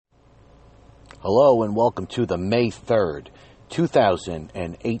Hello and welcome to the May 3rd,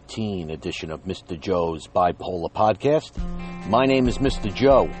 2018 edition of Mr. Joe's Bipolar Podcast. My name is Mr.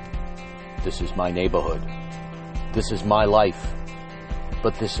 Joe. This is my neighborhood. This is my life.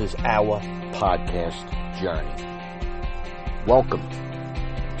 But this is our podcast journey. Welcome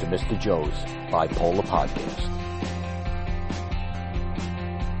to Mr. Joe's Bipolar Podcast.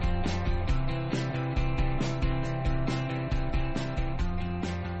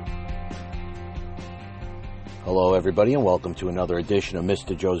 Hello, everybody, and welcome to another edition of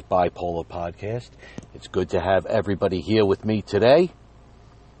Mr. Joe's Bipolar Podcast. It's good to have everybody here with me today.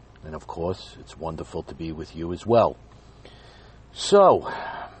 And, of course, it's wonderful to be with you as well. So,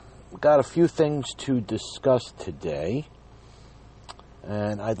 we've got a few things to discuss today.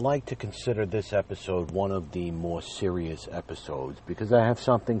 And I'd like to consider this episode one of the more serious episodes because I have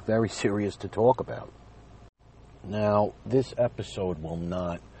something very serious to talk about. Now, this episode will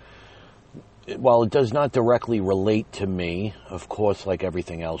not... While it does not directly relate to me, of course, like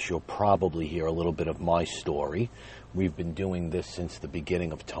everything else, you'll probably hear a little bit of my story. We've been doing this since the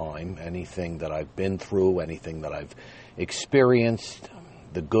beginning of time. Anything that I've been through, anything that I've experienced,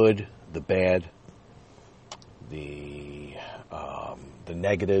 the good, the bad, the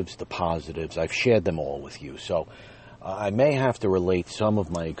negatives, the positives, I've shared them all with you. So I may have to relate some of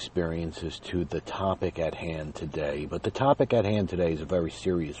my experiences to the topic at hand today, but the topic at hand today is a very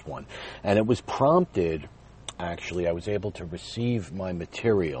serious one. And it was prompted, actually, I was able to receive my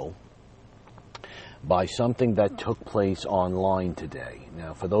material by something that took place online today.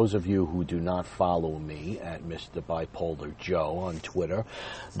 Now, for those of you who do not follow me at Mr. Bipolar Joe on Twitter,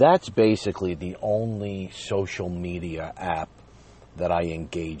 that's basically the only social media app that I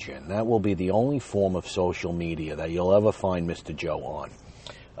engage in. That will be the only form of social media that you'll ever find Mr. Joe on.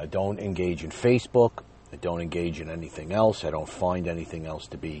 I don't engage in Facebook. I don't engage in anything else. I don't find anything else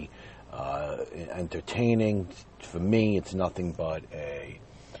to be entertaining. For me, it's nothing but a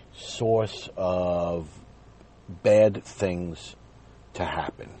source of bad things to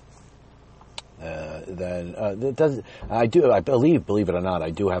happen. Believe it or not, I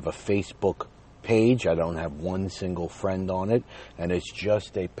do have a Facebook page. I don't have one single friend on it, and it's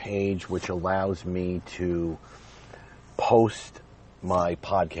just a page which allows me to post my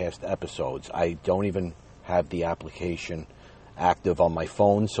podcast episodes. I don't even have the application active on my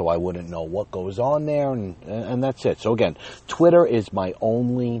phone, so I wouldn't know what goes on there, and that's it. So again, Twitter is my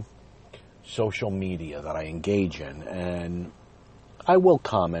only social media that I engage in, and I will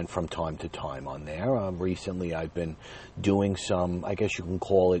comment from time to time on there. Recently, I've been doing some, I guess you can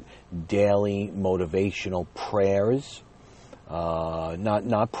call it, daily motivational prayers.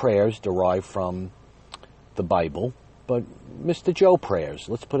 Not prayers derived from the Bible, but Mr. Joe prayers.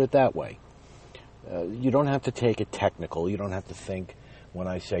 Let's put it that way. You don't have to take it technical. You don't have to think, when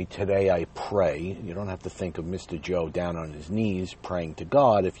I say today I pray, you don't have to think of Mr. Joe down on his knees praying to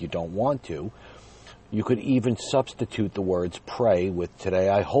God if you don't want to. You could even substitute the words pray with today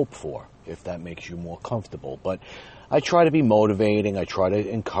I hope for, if that makes you more comfortable. But I try to be motivating. I try to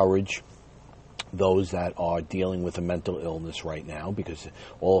encourage those that are dealing with a mental illness right now, because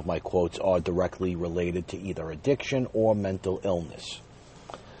all of my quotes are directly related to either addiction or mental illness.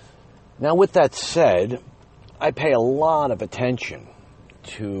 Now, with that said, I pay a lot of attention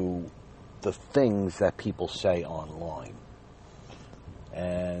to the things that people say online.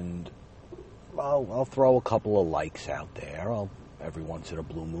 And I'll throw a couple of likes out there. Every once in a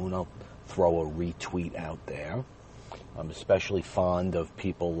blue moon, I'll throw a retweet out there. I'm especially fond of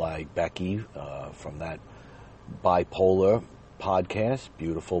people like Becky from that Bipolar podcast,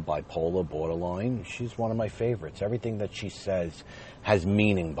 Beautiful Bipolar Borderline. She's one of my favorites. Everything that she says has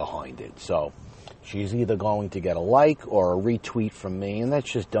meaning behind it. So she's either going to get a like or a retweet from me, and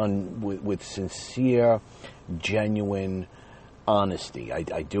that's just done with sincere, genuine honesty.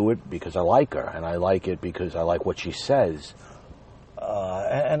 I do it because I like her, and I like it because I like what she says.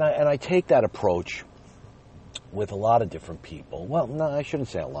 And I take that approach with a lot of different people. Well, no, I shouldn't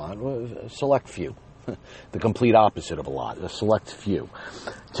say a lot. A select few. The complete opposite of a lot. A select few.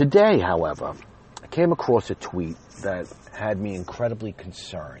 Today, however, I came across a tweet that had me incredibly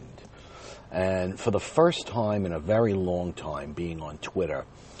concerned. And for the first time in a very long time being on Twitter,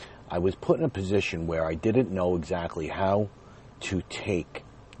 I was put in a position where I didn't know exactly how to take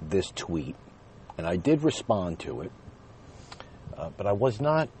this tweet, and I did respond to it, but I was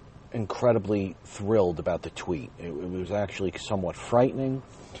not incredibly thrilled about the tweet. It was actually somewhat frightening.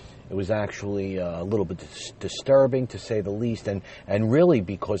 It was actually a little bit disturbing, to say the least, and really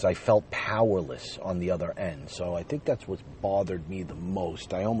because I felt powerless on the other end. So I think that's what's bothered me the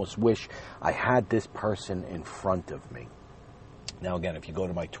most. I almost wish I had this person in front of me. Now, again, if you go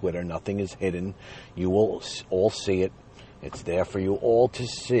to my Twitter, nothing is hidden. You will all see it. It's there for you all to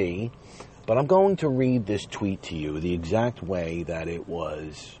see. But I'm going to read this tweet to you the exact way that it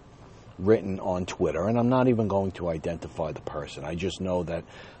was written on Twitter. And I'm not even going to identify the person. I just know that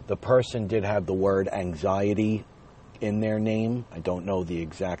the person did have the word anxiety in their name. I don't know the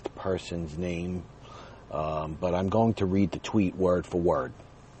exact person's name. But I'm going to read the tweet word for word.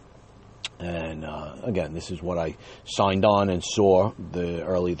 And again, this is what I signed on and saw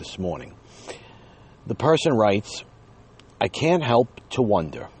early this morning. The person writes, "I can't help to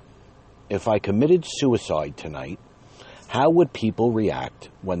wonder, if I committed suicide tonight, how would people react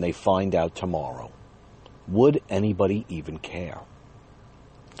when they find out tomorrow? Would anybody even care?"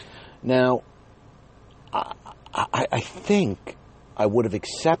 Now, I think I would have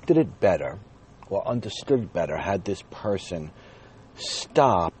accepted it better or understood it better had this person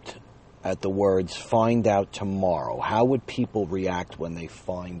stopped at the words "find out tomorrow." How would people react when they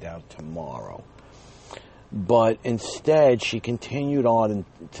find out tomorrow? But instead, she continued on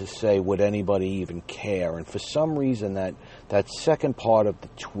to say, would anybody even care? And for some reason, that second part of the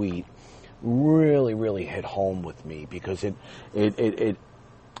tweet really, really hit home with me, because it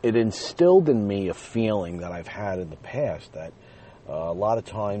instilled in me a feeling that I've had in the past, that a lot of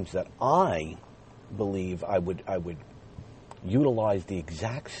times that I believe I would utilize the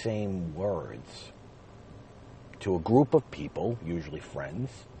exact same words to a group of people, usually friends.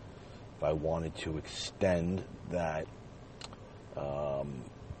 If I wanted to extend that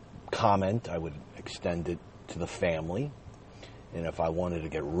comment, I would extend it to the family. And if I wanted to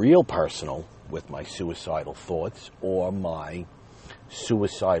get real personal with my suicidal thoughts or my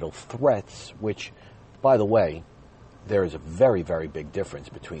suicidal threats, which, by the way, there is a very, very big difference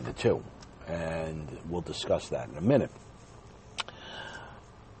between the two. And we'll discuss that in a minute.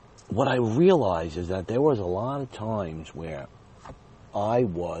 What I realized is that there was a lot of times where I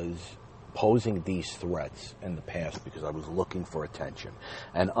was posing these threats in the past because I was looking for attention.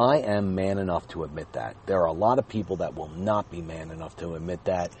 And I am man enough to admit that. There are a lot of people that will not be man enough to admit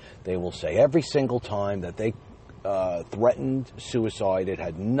that. They will say every single time that they threatened suicide, it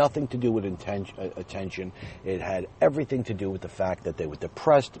had nothing to do with attention. It had everything to do with the fact that they were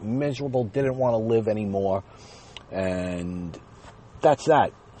depressed, miserable, didn't want to live anymore. And that's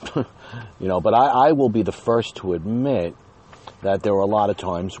that. But I will be the first to admit that there were a lot of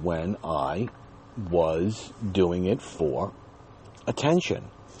times when I was doing it for attention.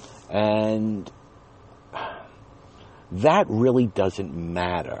 And that really doesn't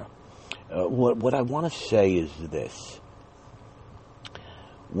matter. What I want to say is this.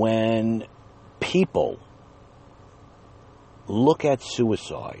 When people look at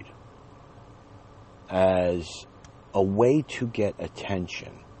suicide as a way to get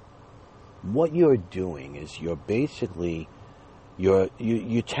attention, what you're doing is you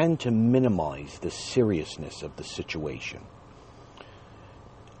tend to minimize the seriousness of the situation.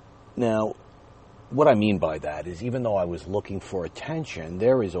 Now, what I mean by that is, even though I was looking for attention,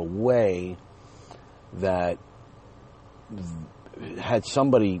 there is a way that had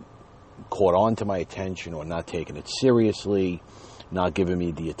somebody caught on to my attention or not taken it seriously, not giving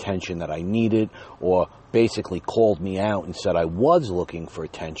me the attention that I needed, or basically called me out and said I was looking for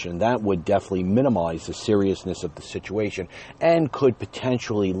attention, that would definitely minimize the seriousness of the situation and could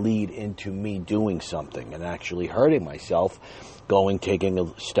potentially lead into me doing something and actually hurting myself, taking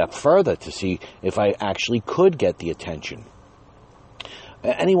a step further to see if I actually could get the attention.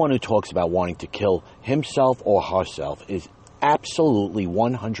 Anyone who talks about wanting to kill himself or herself is absolutely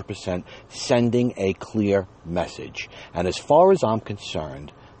 100% sending a clear message. And as far as I'm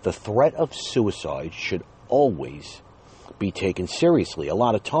concerned, the threat of suicide should always be taken seriously. A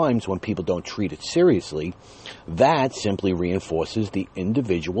lot of times when people don't treat it seriously, that simply reinforces the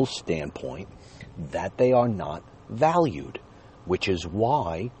individual's standpoint that they are not valued, which is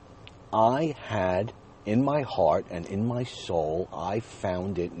why I had in my heart and in my soul, I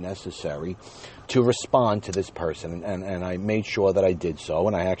found it necessary to respond to this person. And I made sure that I did so.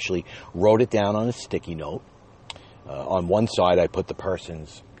 And I actually wrote it down on a sticky note. On one side, I put the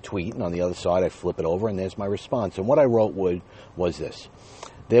person's tweet, and on the other side, I flip it over, and there's my response. And what I wrote was this.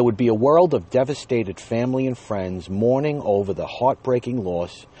 There would be a world of devastated family and friends mourning over the heartbreaking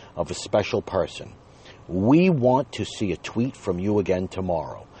loss of a special person. We want to see a tweet from you again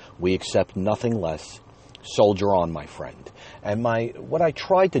tomorrow. We accept nothing less. Soldier on, my friend. And what I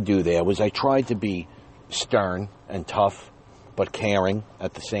tried to do there was I tried to be stern and tough, but caring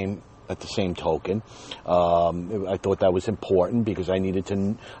at the same token. I thought that was important because I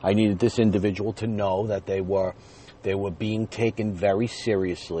needed this individual to know that they were They were being taken very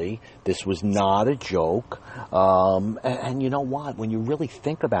seriously. This was not a joke. And you know what? When you really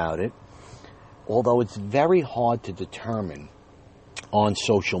think about it, although it's very hard to determine on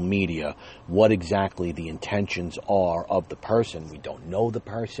social media what exactly the intentions are of the person. We don't know the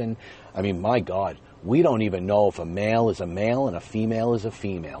person. I mean, my God, we don't even know if a male is a male and a female is a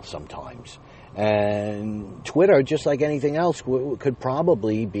female sometimes. And Twitter, just like anything else, could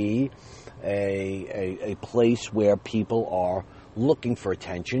probably be a place where people are looking for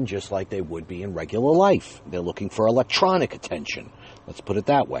attention just like they would be in regular life. They're looking for electronic attention. Let's put it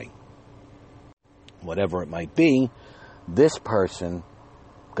that way. Whatever it might be, this person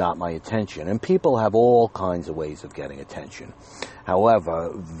got my attention. And people have all kinds of ways of getting attention.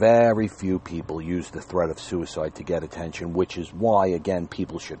 However, very few people use the threat of suicide to get attention, which is why, again,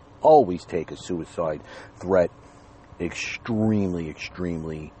 people should always take a suicide threat extremely,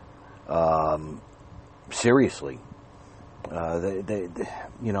 extremely seriously.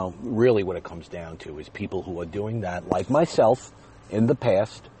 Really what it comes down to is people who are doing that, like myself in the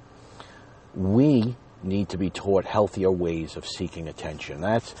past, we need to be taught healthier ways of seeking attention.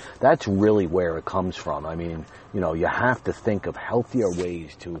 That's really where it comes from. I mean, you have to think of healthier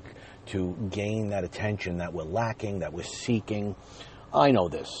ways to gain that attention that we're lacking, that we're seeking. I know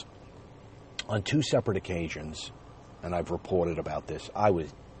this. On 2 separate occasions, and I've reported about this, I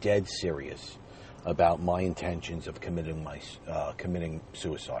was dead serious about my intentions of committing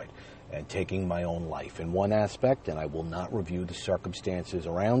suicide and taking my own life in one aspect, and I will not review the circumstances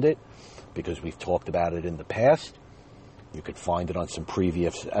around it because we've talked about it in the past. You could find it on some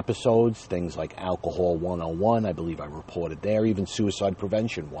previous episodes, things like Alcohol 101, I believe I reported there, even Suicide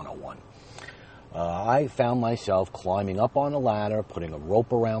Prevention 101. I found myself climbing up on a ladder, putting a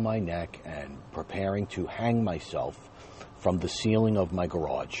rope around my neck, and preparing to hang myself from the ceiling of my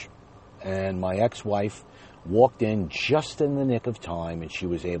garage. And my ex-wife walked in just in the nick of time, and she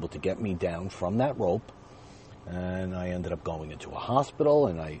was able to get me down from that rope. And I ended up going into a hospital,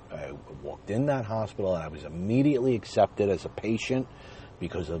 and I walked in that hospital, and I was immediately accepted as a patient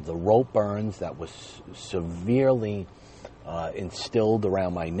because of the rope burns that was severely instilled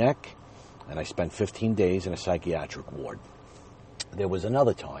around my neck, and I spent 15 days in a psychiatric ward. There was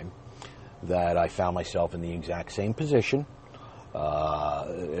another time that I found myself in the exact same position.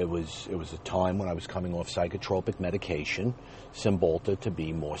 It was a time when I was coming off psychotropic medication, Cymbalta to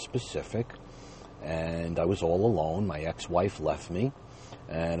be more specific, and I was all alone. My ex-wife left me,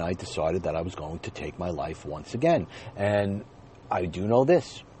 and I decided that I was going to take my life once again. And I do know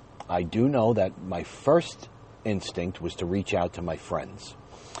this. I do know that my first instinct was to reach out to my friends,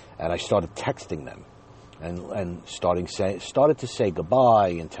 and I started texting them and started to say goodbye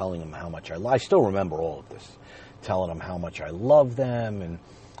and telling them how much I still remember all of this, telling them how much I love them, and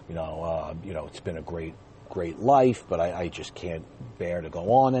it's been a great life, but I just can't bear to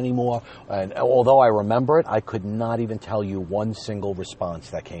go on anymore. And although I remember it, I could not even tell you one single response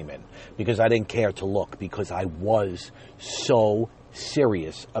that came in because I didn't care to look because I was so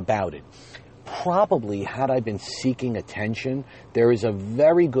serious about it. Probably had I been seeking attention, there is a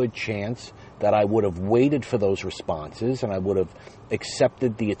very good chance that I would have waited for those responses and I would have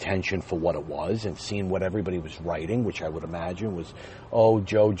accepted the attention for what it was and seen what everybody was writing, which I would imagine was, oh,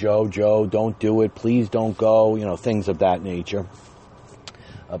 Joe, don't do it, please don't go, things of that nature.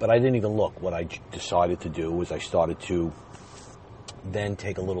 But I didn't even look. What I decided to do was I started to then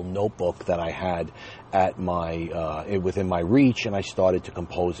take a little notebook that I had at within my reach, and I started to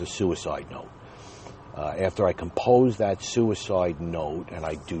compose a suicide note. After I composed that suicide note, and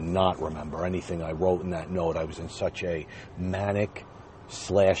I do not remember anything I wrote in that note, I was in such a manic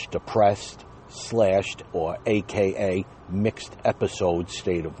 / depressed / or AKA mixed episode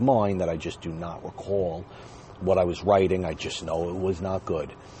state of mind that I just do not recall what I was writing. I just know it was not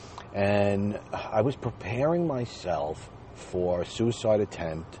good. And I was preparing myself for a suicide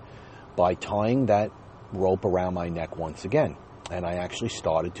attempt by tying that rope around my neck once again. And I actually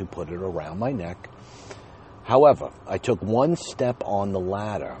started to put it around my neck. However, I took one step on the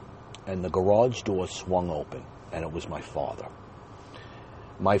ladder and the garage door swung open, and it was my father.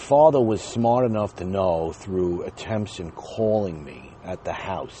 My father was smart enough to know through attempts in calling me at the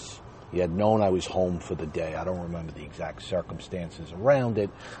house. He had known I was home for the day. I don't remember the exact circumstances around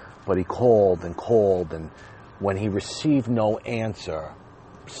it, but he called, and when he received no answer,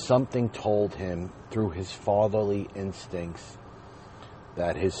 something told him through his fatherly instincts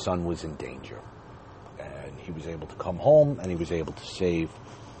that his son was in danger. And he was able to come home, and he was able to save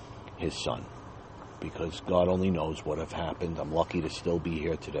his son. Because God only knows what have happened. I'm lucky to still be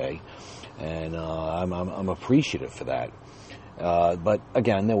here today, and I'm appreciative for that. But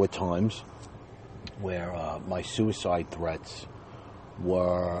again, there were times where my suicide threats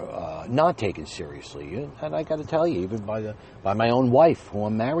were not taken seriously. And I got to tell you, even by my own wife, who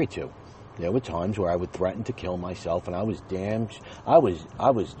I'm married to, there were times where I would threaten to kill myself, and I was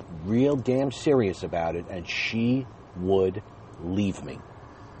real damn serious about it, and she would leave me.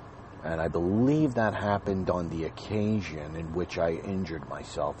 And I believe that happened on the occasion in which I injured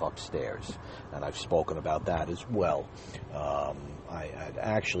myself upstairs. And I've spoken about that as well. I had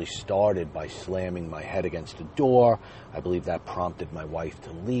actually started by slamming my head against a door. I believe that prompted my wife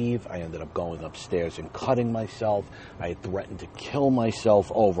to leave. I ended up going upstairs and cutting myself. I had threatened to kill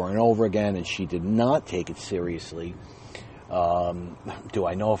myself over and over again, and she did not take it seriously. Do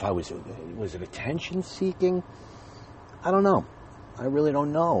I know if was it attention seeking? I don't know. I really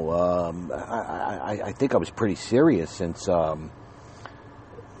don't know. I think I was pretty serious since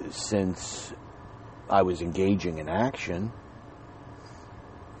I was engaging in action.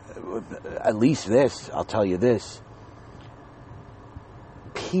 At least this, I'll tell you this.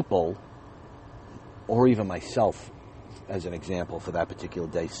 People, or even myself as an example for that particular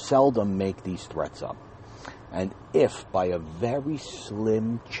day, seldom make these threats up. And if by a very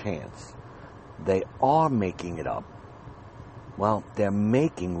slim chance they are making it up, well, they're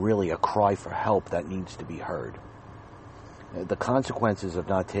making really a cry for help that needs to be heard. The consequences of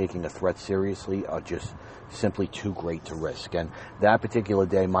not taking a threat seriously are just simply too great to risk. And that particular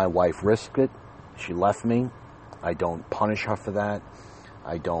day, my wife risked it. She left me. I don't punish her for that.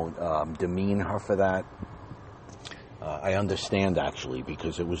 I don't demean her for that. I understand, actually,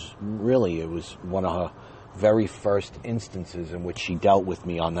 because it was one of her very first instances in which she dealt with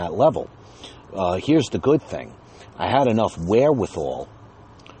me on that level. Here's the good thing. I had enough wherewithal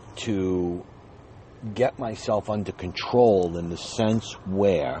to get myself under control in the sense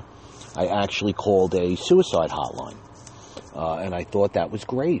where I actually called a suicide hotline. And I thought that was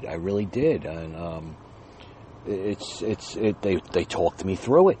great. I really did. And they talked me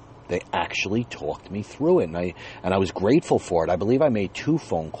through it. They actually talked me through it. And I was grateful for it. I believe I made 2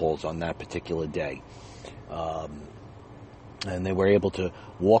 phone calls on that particular day. And they were able to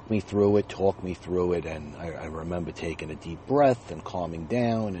walk me through it, talk me through it, and I remember taking a deep breath and calming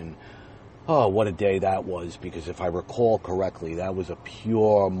down, and oh, what a day that was, because if I recall correctly, that was a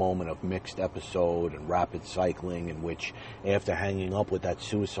pure moment of mixed episode and rapid cycling in which, after hanging up with that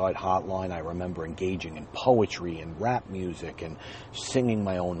suicide hotline, I remember engaging in poetry and rap music and singing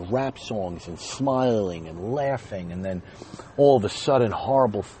my own rap songs and smiling and laughing, and then all of a sudden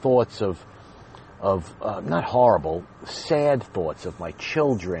horrible thoughts of not horrible, sad thoughts of my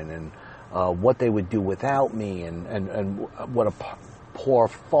children and what they would do without me, and what a poor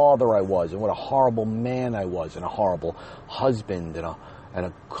father I was, and what a horrible man I was, and a horrible husband, and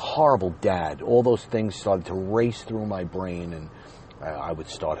a horrible dad. All those things started to race through my brain, and I would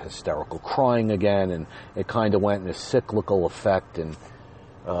start hysterical crying again, and it kind of went in a cyclical effect, and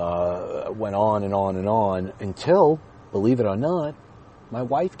went on and on and on until, believe it or not, my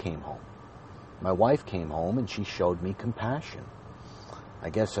wife came home. My wife came home and she showed me compassion.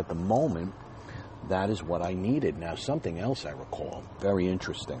 I guess at the moment, that is what I needed. Now, something else I recall, very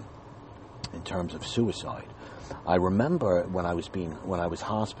interesting, in terms of suicide. I remember when I was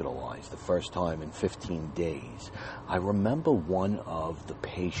hospitalized the first time in 15 days, I remember one of the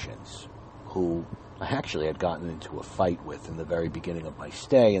patients who I actually had gotten into a fight with in the very beginning of my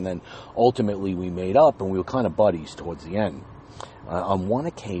stay, and then ultimately we made up and we were kind of buddies towards the end. On one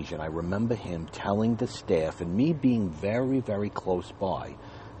occasion, I remember him telling the staff, and me being very, very close by,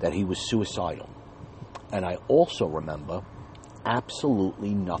 that he was suicidal. And I also remember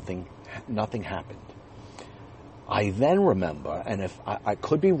absolutely nothing happened. I then remember, and if I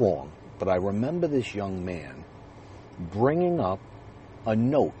could be wrong, but I remember this young man bringing up a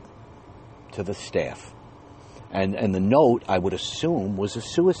note to the staff. And the note, I would assume, was a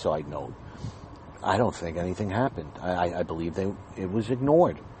suicide note. I don't think anything happened. I believe it was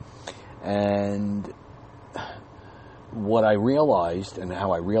ignored. And what I realized, and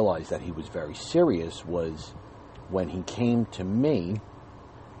how I realized that he was very serious, was when he came to me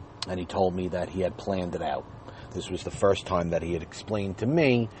and he told me that he had planned it out. This was the first time that he had explained to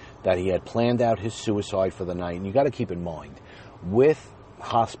me that he had planned out his suicide for the night. And you got to keep in mind, with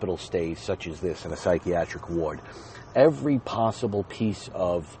hospital stays such as this in a psychiatric ward, every possible piece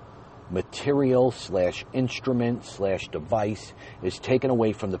of material / instrument / device is taken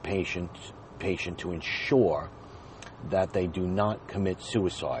away from the patient to ensure that they do not commit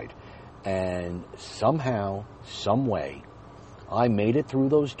suicide. And somehow, some way, I made it through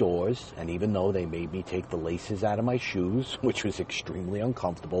those doors, and even though they made me take the laces out of my shoes, which was extremely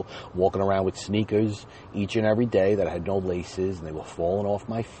uncomfortable, walking around with sneakers each and every day that had no laces, and they were falling off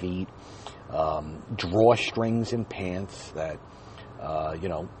my feet, drawstrings in pants that,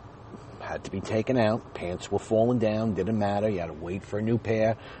 had to be taken out. Pants were falling down, didn't matter. You had to wait for a new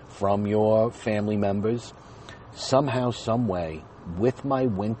pair from your family members. Somehow, some way, with my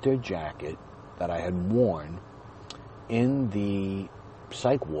winter jacket that I had worn in the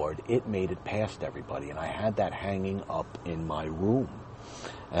psych ward, it made it past everybody, and I had that hanging up in my room.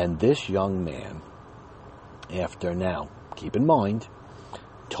 And this young man, after now, keep in mind,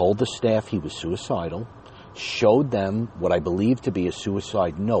 told the staff he was suicidal, showed them what I believe to be a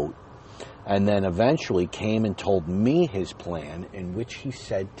suicide note, and then eventually came and told me his plan, in which he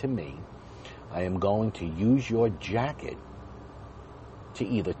said to me, I am going to use your jacket to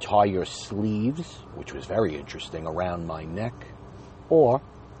either tie your sleeves, which was very interesting, around my neck, or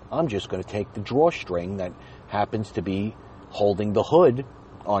I'm just going to take the drawstring that happens to be holding the hood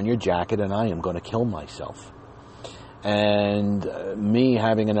on your jacket, and I am going to kill myself. And me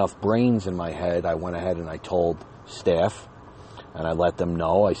having enough brains in my head, I went ahead and I told staff, and I let them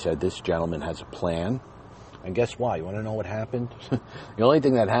know. I said, this gentleman has a plan. And guess what? You want to know what happened? The only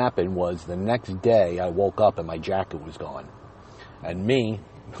thing that happened was the next day I woke up and my jacket was gone. And me,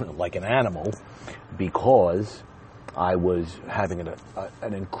 like an animal, because I was having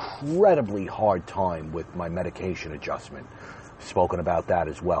an incredibly hard time with my medication adjustment. Spoken about that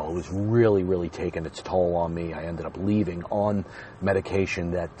as well. It was really, really taking its toll on me. I ended up leaving on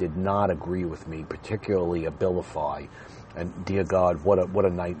medication that did not agree with me, particularly Abilify. And dear God, what a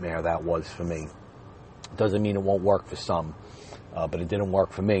nightmare that was for me. Doesn't mean it won't work for some, but it didn't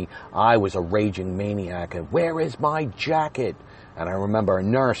work for me. I was a raging maniac, and where is my jacket? And I remember a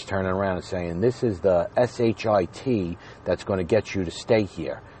nurse turning around and saying, this is the SHIT that's going to get you to stay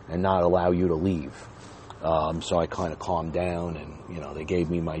here and not allow you to leave. So I kind of calmed down, and, they gave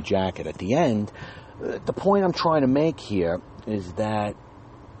me my jacket. At the end, the point I'm trying to make here is that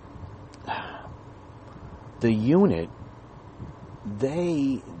the unit,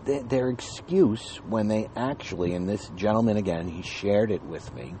 their excuse when they actually, and this gentleman again, he shared it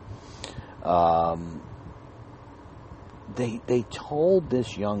with me, they told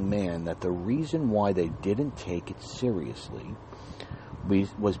this young man that the reason why they didn't take it seriously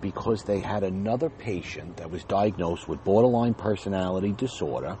was because they had another patient that was diagnosed with borderline personality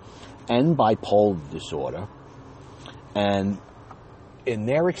disorder and bipolar disorder, and in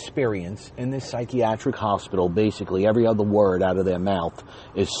their experience in this psychiatric hospital, basically every other word out of their mouth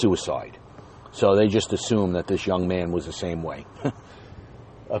is suicide. So they just assumed that this young man was the same way.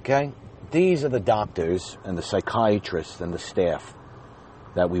 Okay? These are the doctors and the psychiatrists and the staff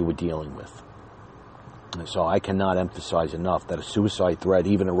that we were dealing with. And so I cannot emphasize enough that a suicide threat,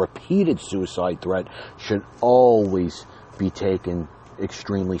 even a repeated suicide threat, should always be taken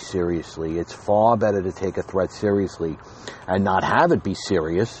extremely seriously. It's far better to take a threat seriously and not have it be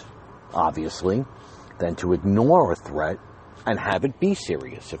serious, obviously, than to ignore a threat and have it be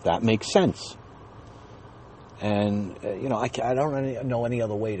serious, if that makes sense. And, I don't know any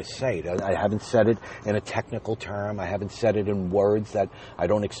other way to say it. I haven't said it in a technical term. I haven't said it in words that I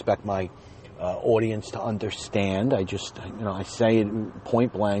don't expect my audience to understand. I just, I say it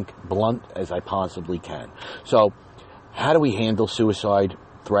point blank, blunt as I possibly can. So, how do we handle suicide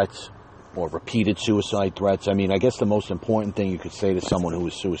threats or repeated suicide threats? I mean, I guess the most important thing you could say to someone who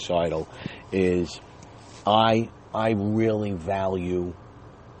is suicidal is, I really value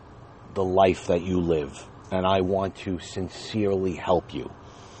the life that you live, and I want to sincerely help you.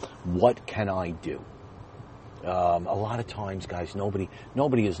 What can I do? A lot of times, guys,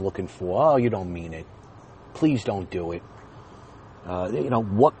 nobody is looking for, oh, you don't mean it. Please don't do it.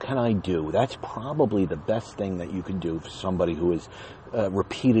 What can I do? That's probably the best thing that you can do for somebody who is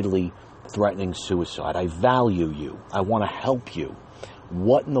repeatedly threatening suicide. I value you. I want to help you.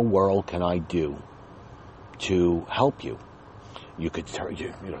 What in the world can I do to help you? You could turn,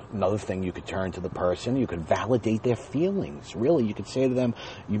 another thing, you could turn to the person. You could validate their feelings. Really, you could say to them,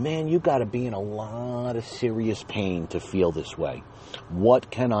 you got to be in a lot of serious pain to feel this way.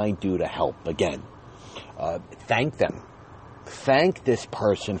 What can I do to help? Again, thank them. Thank this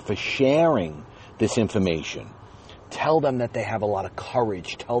person for sharing this information. Tell them that they have a lot of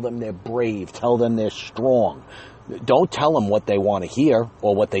courage. Tell them they're brave. Tell them they're strong. Don't tell them what they want to hear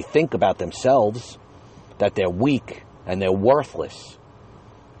or what they think about themselves, that they're weak and they're worthless,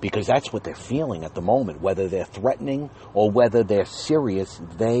 because that's what they're feeling at the moment. Whether they're threatening or whether they're serious,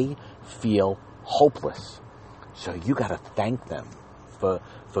 they feel hopeless. So you got to thank them for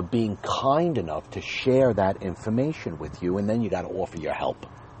being kind enough to share that information with you, and then you got to offer your help.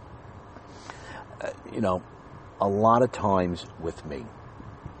 A lot of times with me,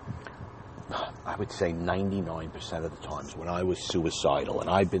 I would say 99% of the times when I was suicidal, and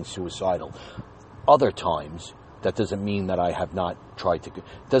I've been suicidal other times, that doesn't mean that I have not tried to,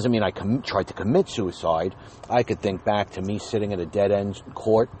 doesn't mean I tried to commit suicide. I could think back to me sitting at a dead-end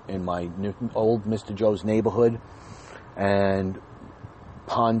court in my old Mr. Joe's neighborhood and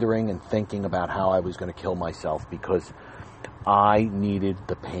pondering and thinking about how I was going to kill myself because I needed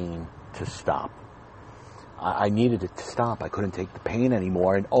the pain to stop. I needed it to stop. I couldn't take the pain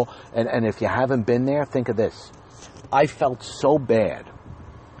anymore. And if you haven't been there, think of this. I felt so bad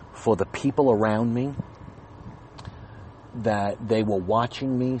for the people around me that they were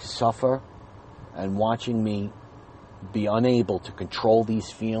watching me suffer and watching me be unable to control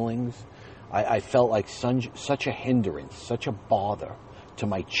these feelings. I felt like such a hindrance, such a bother to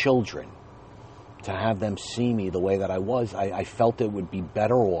my children to have them see me the way that I was. I felt it would be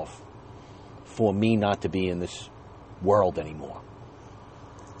better off for me not to be in this world anymore.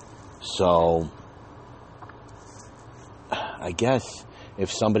 So, I guess if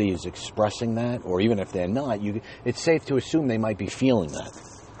somebody is expressing that, or even if they're not, it's safe to assume they might be feeling that.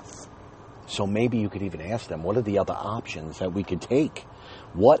 So maybe you could even ask them, what are the other options that we could take?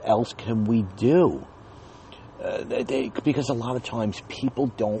 What else can we do? Because a lot of times people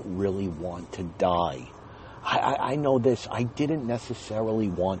don't really want to die. I know this. I didn't necessarily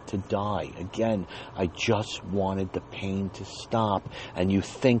want to die. Again, I just wanted the pain to stop. And you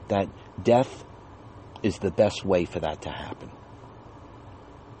think that death is the best way for that to happen.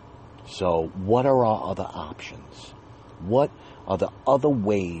 So what are our other options? What are the other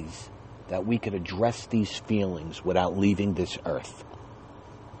ways that we could address these feelings without leaving this earth?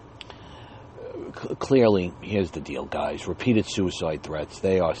 Clearly, here's the deal, guys. Repeated suicide threats,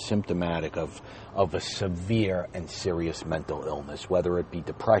 they are symptomatic of a severe and serious mental illness, whether it be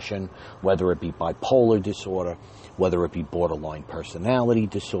depression, whether it be bipolar disorder, whether it be borderline personality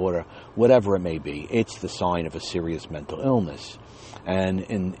disorder, whatever it may be. It's the sign of a serious mental illness. And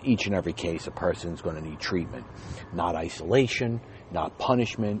in each and every case, a person's going to need treatment. Not isolation, not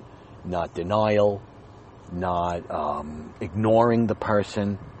punishment, not denial, not ignoring the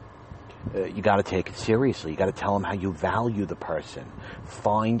person. You got to take it seriously. You got to tell them how you value the person.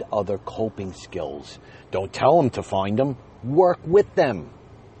 Find other coping skills. Don't tell them to find them. Work with them.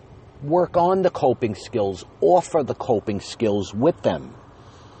 Work on the coping skills. Offer the coping skills with them.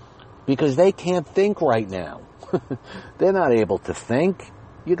 Because they can't think right now. They're not able to think.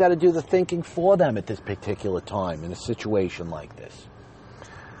 You got to do the thinking for them at this particular time in a situation like this.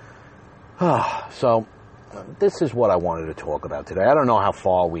 So, this is what I wanted to talk about today. I don't know how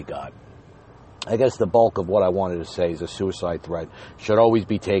far we got. I guess the bulk of what I wanted to say is a suicide threat should always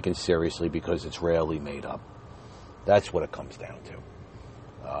be taken seriously because it's rarely made up. That's what it comes down to.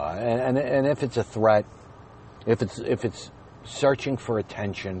 And if it's a threat, if it's searching for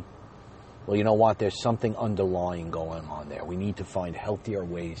attention, well, you know what? There's something underlying going on there. We need to find healthier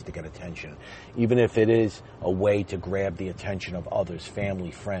ways to get attention, even if it is a way to grab the attention of others,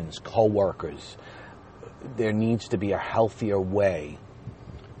 family, friends, co-workers. There needs to be a healthier way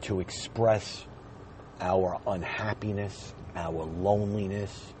to express our unhappiness, our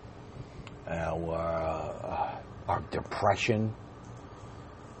loneliness, our depression.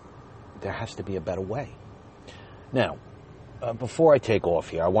 There has to be a better way. Now, before I take off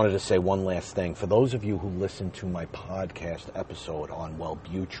here, I wanted to say one last thing. For those of you who listened to my podcast episode on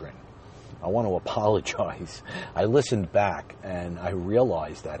Wellbutrin, I want to apologize. I listened back and I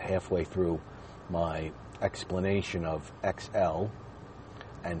realized that halfway through my explanation of XL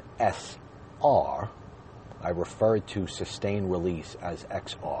and SR, I referred to sustained release as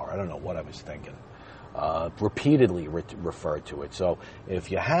XR. I don't know what I was thinking. Repeatedly referred to it. So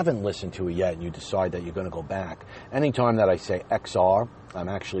if you haven't listened to it yet and you decide that you're going to go back, anytime that I say XR, I'm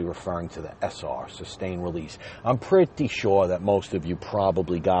actually referring to the SR, sustained release. I'm pretty sure that most of you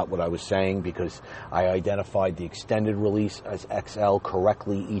probably got what I was saying because I identified the extended release as XL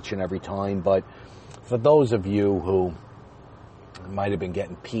correctly each and every time. But for those of you who might have been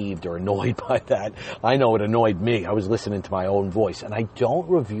getting peeved or annoyed by that, I know it annoyed me. I was listening to my own voice. And I don't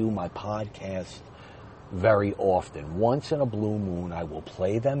review my podcast very often. Once in a blue moon, I will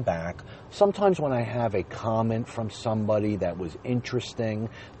play them back. Sometimes when I have a comment from somebody that was interesting,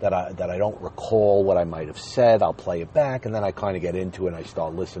 that I don't recall what I might have said, I'll play it back, and then I kind of get into it and I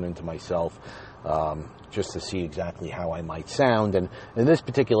start listening to myself just to see exactly how I might sound. And in this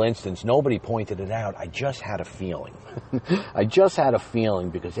particular instance, nobody pointed it out. I just had a feeling. I just had a feeling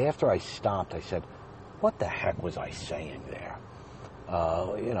because after I stopped, I said, what the heck was I saying there?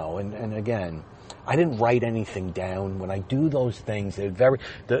 And again, I didn't write anything down. When I do those things,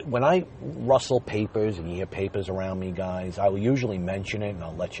 when I rustle papers and you hear papers around me, guys, I will usually mention it and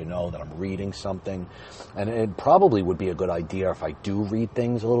I'll let you know that I'm reading something. And it probably would be a good idea if I do read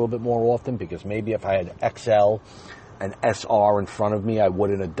things a little bit more often, because maybe if I had Excel and SR in front of me, I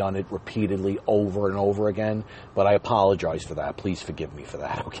wouldn't have done it repeatedly over and over again. But I apologize for that. Please forgive me for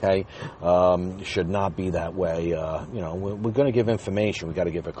that, okay? It should not be that way. We're going to give information. We got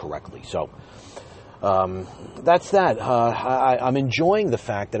to give it correctly. So that's that. I'm enjoying the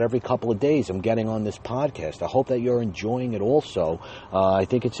fact that every couple of days I'm getting on this podcast. I hope that you're enjoying it also. I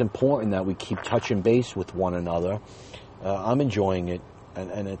think it's important that we keep touching base with one another. I'm enjoying it.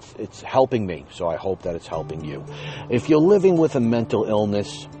 And it's helping me, so I hope that it's helping you. If you're living with a mental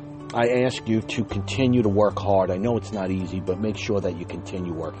illness, I ask you to continue to work hard. I know it's not easy, but make sure that you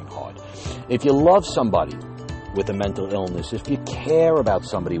continue working hard. If you love somebody with a mental illness, if you care about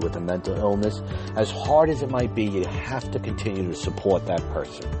somebody with a mental illness, as hard as it might be, you have to continue to support that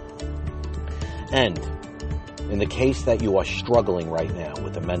person. And in the case that you are struggling right now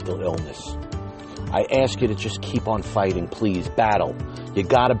with a mental illness, I ask you to just keep on fighting, please. Battle. You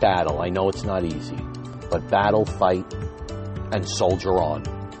gotta battle. I know it's not easy, but battle, fight, and soldier on.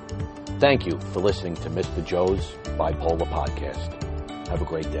 Thank you for listening to Mr. Joe's Bipolar Podcast. Have a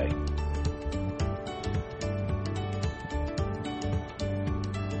great day.